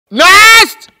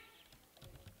Next!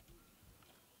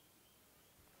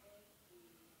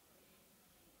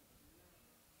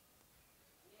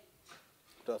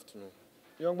 Good afternoon.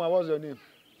 Young man, what's your name?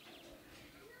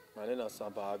 My name is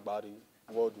Samba Agbari,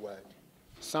 worldwide.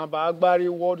 Samba Agbari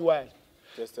worldwide.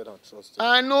 Tested and trusted.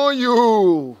 I know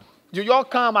you. You just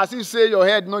come as if say your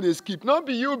head no dey skip. No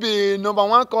be you be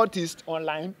 #1 cultist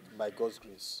online. By God's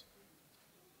grace.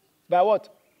 By what?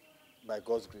 By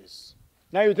God's grace.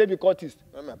 Now you take be cultist.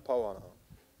 Not my power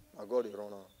now. I got it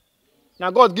wrong now.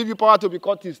 Now God give you power to be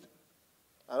cultist.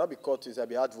 I not be cultist, I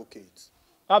be advocate.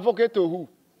 Advocate to who?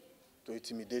 To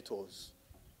intimidate us.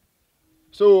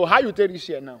 So how you take this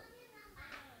here now?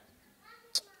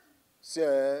 See,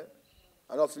 I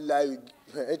don't feel like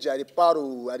I the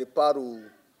paro.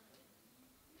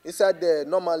 Inside there,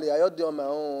 normally I just do on my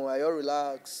own, I just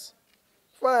relax.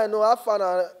 Fine, no, I found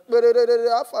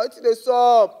it they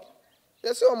stop.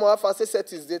 They say I have say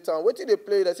set is data. Wait till they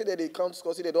play, they say that they count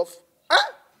scores, they don't. Ah?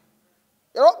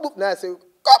 You don't move now. I say,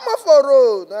 come on for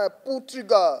road. Now I pull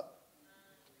trigger. I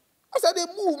said they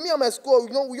move me and my score. You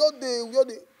know, we all day.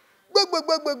 Big. Now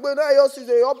I just see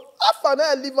they up. After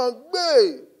now I leave and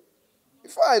big.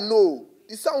 Before I know,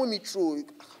 the sound with me through.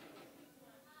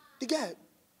 The guy,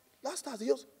 last time he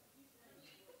just.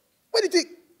 What do you think?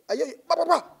 I hear you.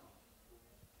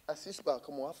 I see back.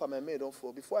 Come on, after my maid don't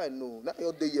fall. Before I know, now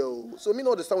you're there. So me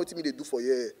not understand what me they do for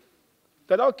you.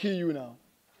 They don't kill you now.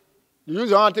 You use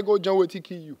your hand to go John to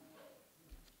kill you.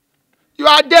 You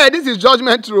are dead. This is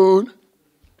judgment throne.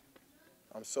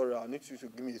 I'm sorry. I need you to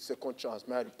give me a second chance.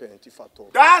 May I repent if at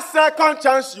all. That second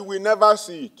chance, you will never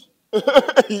see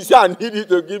it. He said, I need you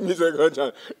to give me second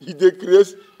chance. You dey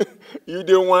craze. You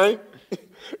dey whine.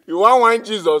 You want wine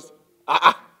Jesus?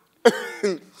 I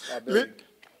beg.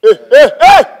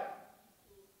 Hey!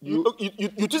 You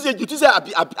just say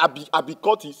I be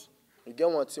Curtis. You get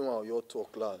one thing when you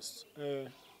talk last.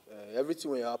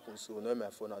 Everything will happen, so now my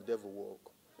phone a devil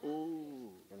work. Oh.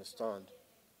 You understand?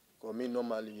 Because me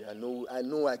normally, I know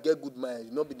I get good mind.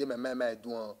 You know, be there my mind I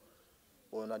do.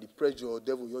 But now the pressure,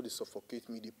 devil, they suffocate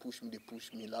me, they push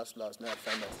me. Last, now I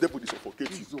find out. Devil, they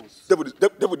suffocate you. Devil,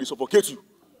 they suffocate you.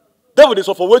 Devil, they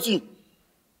suffocate you.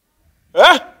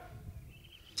 Eh?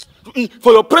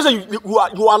 For your presence,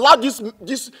 you allow this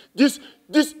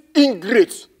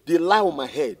ingrate. They lie on my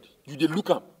head. You they look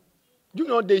up. You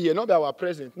know they here, not be our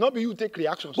present. Not be you take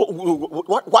reactions.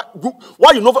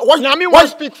 Why you know? Why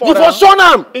speak for you for shun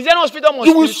him? Is there no speak that must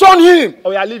You will shun him.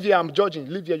 Oh yeah, leave here. I'm judging.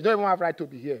 Leave here. You don't even have right to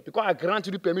be here because I grant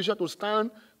you the permission to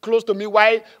stand close to me.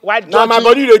 Why? Now my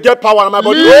body they get power. Now my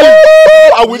body.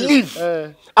 I will leave.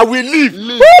 I will leave.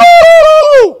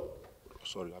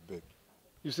 Sorry, I beg.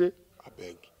 You say? I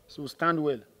beg. So stand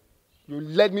well. You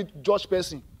let me judge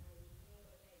person.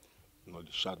 No, the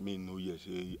shot me no yes.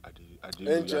 I didn't.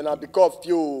 Angel, now because of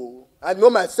you, I know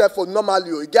myself for normally.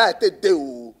 You get take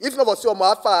day. If not for see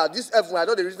my father, this heaven, I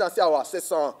know the reason I say I will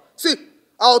assess on. See,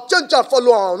 I'll change and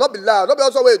follow on. Not be lie. Not be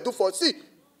also way do for. See,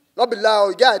 not be lie.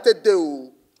 You get take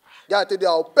day. Get take day.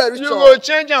 I'll perish. You will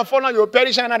change and follow. You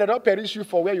perish and they don't perish you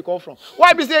for where you come from.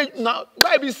 Why be say now?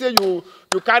 Why be say you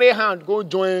carry hand go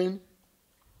join?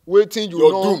 Waiting you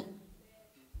your know. doom.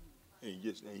 Hey,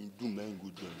 yes, now you doom. Now you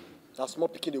good join. That small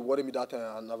picking they worry me that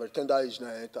time, and I've returned that age now.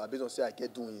 I based on say I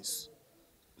get doings.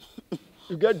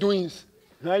 You get doings.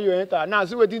 Now you enter. Now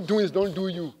see what these doings don't do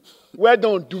you. Where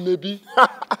don't do maybe? Oh,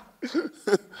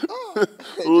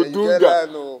 Dunga.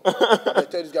 No. I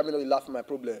tell this guy me no laugh at my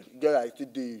problem. Girl, I still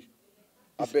do.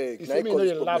 I beg. You say me no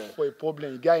you laugh for a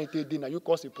problem. You get into dinner. You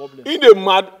cause a problem. In the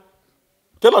mad,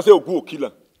 tell us say you go kill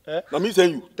her. Eh? Now me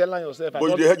saying you. Tell her yourself.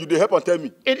 But you dey help and tell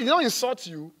me. It don't insult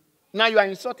you. Now you are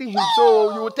insulting him,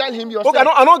 so you will tell him yourself. Okay,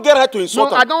 I don't get her to insult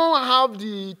No, her. I don't have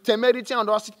the temerity and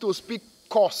audacity to speak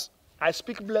curse. I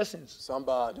speak blessings.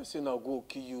 Samba, they say now go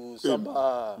kill you.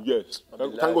 Samba. Yes.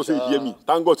 Thank God say he hear me.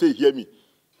 Thank God say he hear me.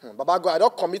 Baba God, I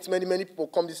don't commit many people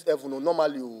come this heaven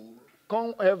normally.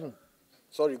 Come heaven.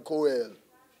 Sorry, go hell.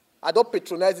 I don't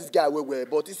patronize this guy well,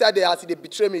 but he said they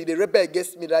betray me, they rebel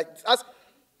against me. Like,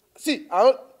 see, I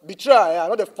don't betray. I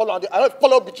don't follow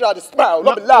betray. The smile.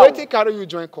 Not be loud. Wait till carry you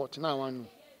join court. Now I want to know.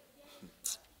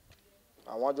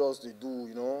 I want just they do,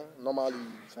 you know. Normally,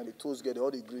 if I the toes get all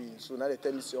the green. So now they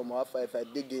tell me say, if I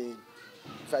dig in,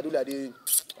 if I do like this,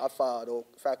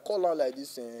 if I call out like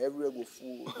this, everywhere go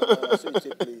full. So it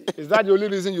take place. Is that the only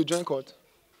reason you join court?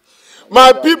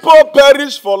 My people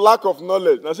perish for lack of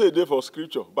knowledge. Now say a day for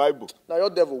scripture, Bible. Now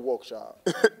your devil work, sha.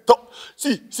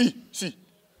 See.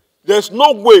 There's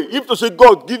no way. If to say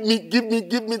God, give me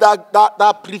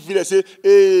that privilege. Say,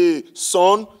 hey,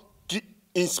 son,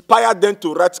 inspire them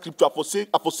to write scripture. I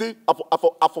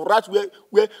for write where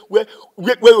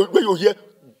you hear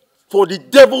For the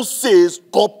devil says,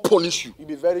 God punish you. You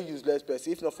be very useless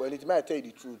person. If not for anything, I tell you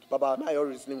the truth. Baba, now you're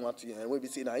reasoning one thing, and we be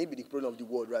saying, now he be the problem of the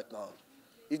world right now.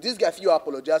 If this guy feel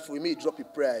apologize for him, may drop his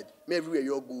pride. May everywhere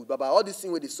you're good. Baba, all this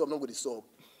thing where they solve, not go they solve.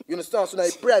 You understand? So now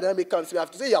he pride and make come. So you have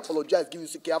to say you apologize, give you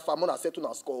secure farm, and settle on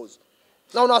our scores.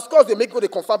 Now on our scores they make go they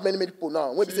confirm many people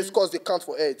now. When they say scores they count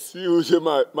for heads. See you say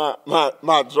my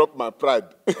drop my pride.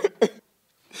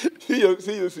 see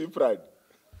you see pride.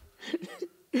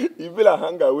 You feel like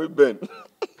hunger with Ben.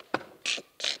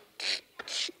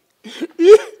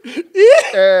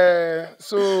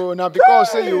 So now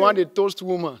because say you want a toast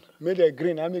woman, make a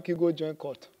green, I make you go join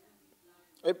court.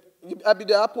 I be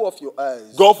the apple of your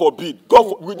eyes. God forbid.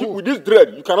 With this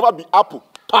dread, you can never be apple.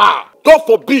 Ah! God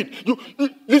forbid. You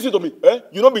listen to me.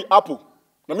 You don't be apple.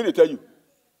 Let me tell you.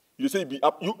 You say you be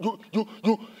apple.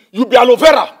 You be aloe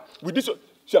vera. With this,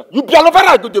 you be aloe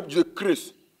vera. You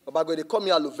Chris. But they call me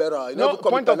aloe vera. You No,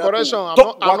 call point me of correction.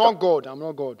 I'm not God. I'm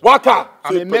not God. Waka.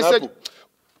 I'm a message.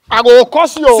 I will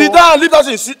curse you. Sit down, leave that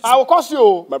thing. I will curse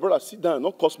you. My brother, sit down.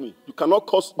 Don't curse me. You cannot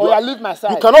curse. Oh, yeah, leave my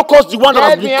side. You cannot curse the one that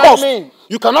has been cursed.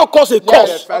 You cannot curse a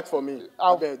curse. Fight for me.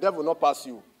 The devil not pass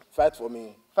you. Fight for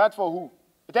me. Fight for who?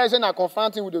 It is in a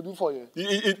confronting with the do for you.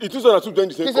 It is not doing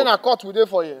the same. It is in a court with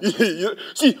for you.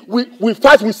 See, we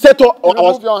fight, we settle. You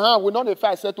remove your hand. We not the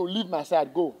fight. Settle. Leave my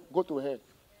side. Go to hell.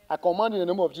 I command in the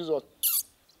name of Jesus.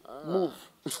 Move.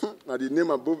 Now the name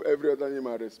above every other name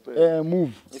I respect.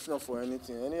 Move. If not for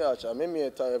anything, any archer, make me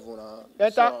enter heaven.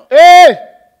 Enter. So, Hey!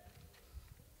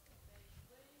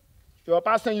 Your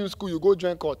pastor you school, you go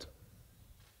join court.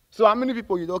 So how many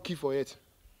people you don't keep for it?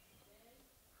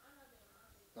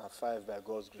 now 5 by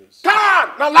God's grace.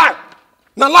 God, not lie.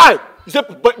 Not lie. You said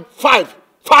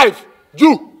 5.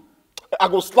 You. I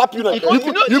go slap you now.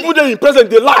 You put them in present,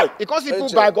 they lie. Because people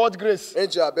by God's grace.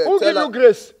 Angel, I beg. Who give you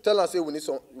grace? Tell us, say we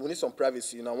need some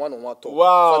privacy now, one-on-one talk.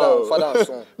 Wow. Father and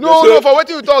son. No, for what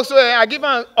you talk, so I give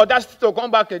an audacity to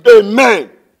come back again. Amen.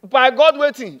 By God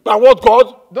waiting. By what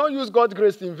God? Don't use God's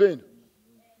grace in vain.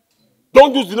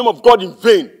 Don't use the name of God in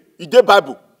vain. It's the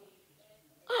Bible.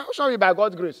 How shall we by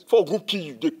God's grace? Before who kill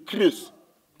you, they grace.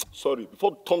 Sorry,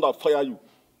 before thunder fire you.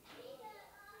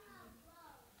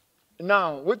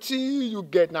 Now, what you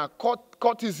get now?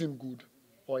 Courtism good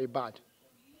or a bad?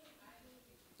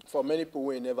 For many people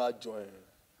who never join,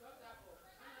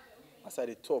 as I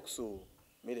dey talk so,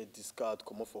 may they discard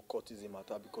come up for courtism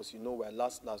matter because you know where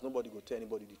last nobody go tell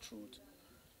anybody the truth.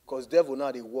 Because devil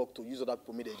now they work to use other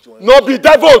people, may they join. No be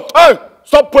devil. Hey,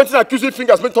 stop pointing accusing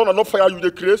fingers. Make thunder not fire you. They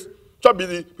grace.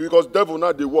 Because devil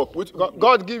now they work.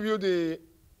 God give you the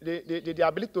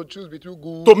ability to choose between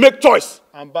good to make choice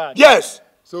and bad. Yes.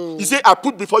 So he said, I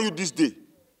put before you this day.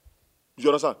 You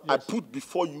understand? Yes. I put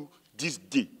before you this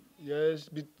day. Yes,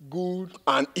 be good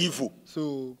and evil.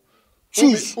 So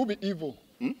choose. Who be evil?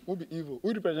 Who be evil?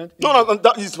 Who represent evil? No,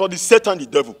 that is for the Satan, the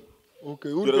devil. Okay,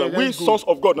 who represent we good? Sons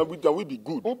of God, now we be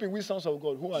good. Who be we sons of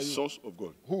God? Who are you? Sons of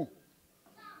God. Who?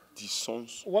 The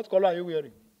sons. What color are you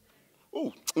wearing?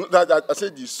 Oh, I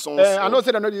said the sons. I know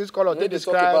say they know use color. They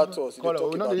describe talk about us.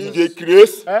 color. They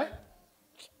create.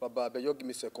 Baba, but you give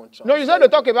me second chance. No, you said they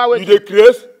talk about what you they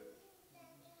create.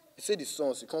 You say the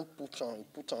sons. You can't put on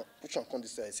come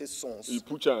this side. You say sons. You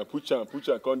put on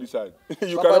come this side.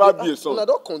 You can never be a son. I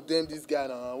don't condemn this guy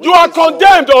now. You are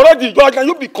condemned already. Can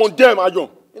you be condemned, Ayon?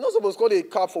 You're not supposed to call a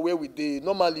cap for where we did.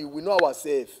 Normally, we know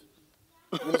ourselves.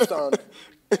 You understand?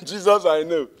 Jesus, I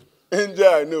know. Angel,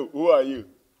 I know. Who are you?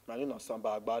 Man, you're not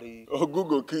samba agbari. Oh,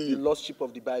 Google kill you. The lost sheep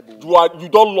of the Bible. You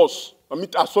don't lost.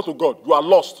 I swear to God, you are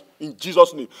lost in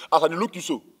Jesus' name. As I look you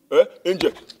so,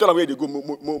 Angel, tell them where they go,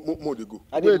 more they go.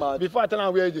 Wait, before I tell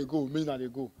them where they go, means that they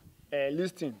go.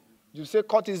 Listen, you say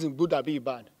courtism good or be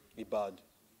bad? Be bad.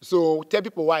 So tell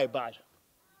people why it's bad.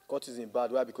 Courtism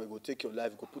bad. Why? Because it will take your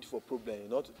life, it will put you for problem.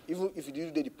 Not even if you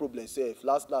didn't do the problem self.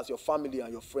 Last, your family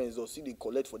and your friends will see they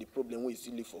collect for the problem when you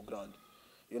still live for ground.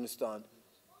 You understand?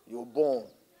 You're born.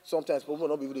 Sometimes people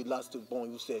not be able to last to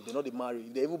born. You said they're not they marry.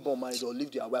 They even born married or leave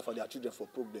their wife or their children for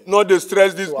problem. No, they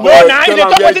stress this. No, now they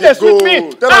talk about they sweet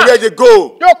me. Tell them where they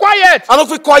go. You're quiet. I don't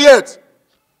feel quiet.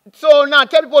 So now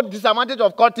tell people the disadvantage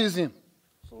of courtism.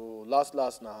 So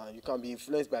last now you can be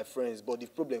influenced by friends, but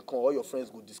if problem come, all your friends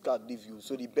will discard, leave you.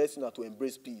 So the best thing is to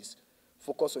embrace peace,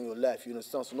 focus on your life. You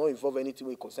understand? So not involve anything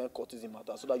with concern courtism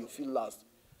matter, so that you feel last.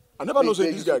 I never know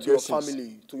say this guy to your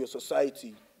family, to your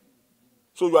society.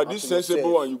 So you are this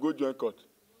sensible and you go join court.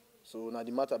 So now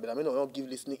the matter, but I mean, I don't give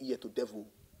listening ear to devil.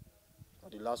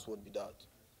 And the last word be that.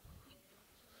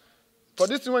 For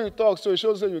this thing when you talk, so it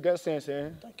shows that you get sense,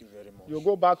 Thank you very much. You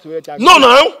go back to it. No,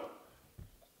 now.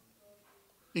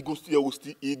 he go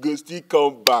still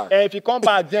come back. And if he come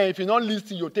back then, if he not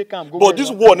listen, you take him. Go But get this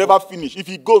him. war never finish. If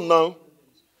he go now,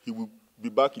 he will be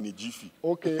back in a jiffy.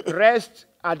 Okay, rest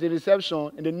at the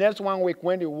reception. In the next 1 week,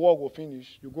 when the war will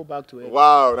finish, you go back to it.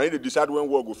 Wow, now you decide when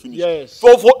war go finish. Yes.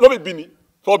 For no be Bini.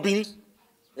 For Bini.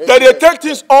 Then they take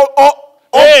things all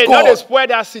Hey, now God. they spoil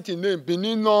that city name.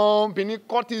 Benin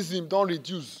courtesan don't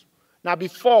reduce. Now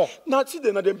before. Now see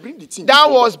then they bring the thing. That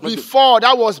was before.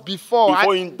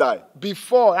 Before he die.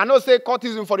 Before. I know say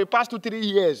courtesan for the past 2-3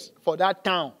 years for that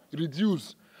town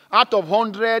reduce. Out of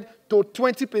 100 to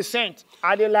 20%.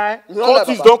 Are they lie?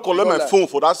 Curtis don't collect my phone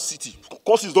for that city.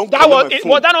 Curtis don't That collect my phone.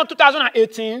 was that on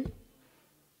 2018?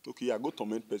 Okay, I go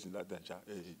torment person like that.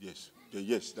 Yes.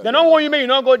 Yes. They don't want you, you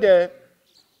not go there.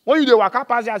 When you dey waka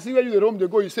pass there, see where you dey roam, they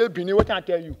go, you say Benin, what can I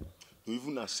tell you? They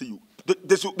even I see you.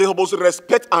 They supposed to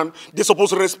respect and they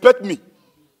supposed to respect me.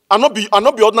 I not be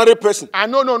ordinary person. I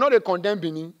no, they condemn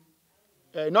Benin.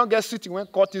 Not get city when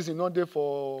courtesan not there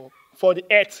for the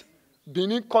earth.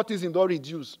 Benin courtesan don't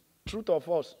reduce. Truth or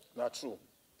false? Not true.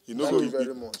 Thank you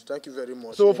very much. Thank you very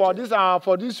much. So for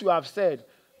this you have said,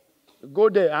 go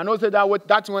there. I know say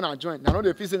that's when I join. I know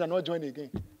the feel say I not join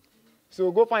again.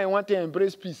 So go find one thing,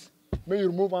 embrace peace. May you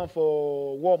remove one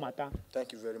for war matter.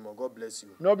 Thank you very much. God bless you.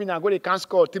 No be na go they can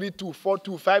score 3-2,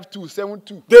 4-2, 5-2,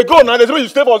 7-2. They go now. They say you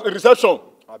stay for reception.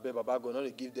 I bet Baba go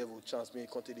not give devil chance. Me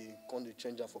come to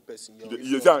change her for person.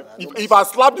 If I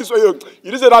slap this way, you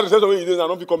didn't say that reception when you did, I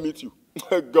don't become meet you.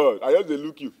 God, I just dey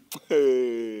look you.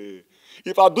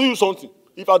 If I do you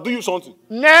something.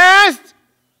 Next.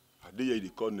 I did hear the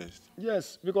call next.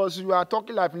 Yes, because you are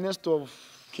talking like next of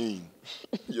King.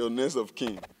 Your next of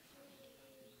king.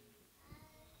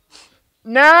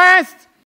 Next.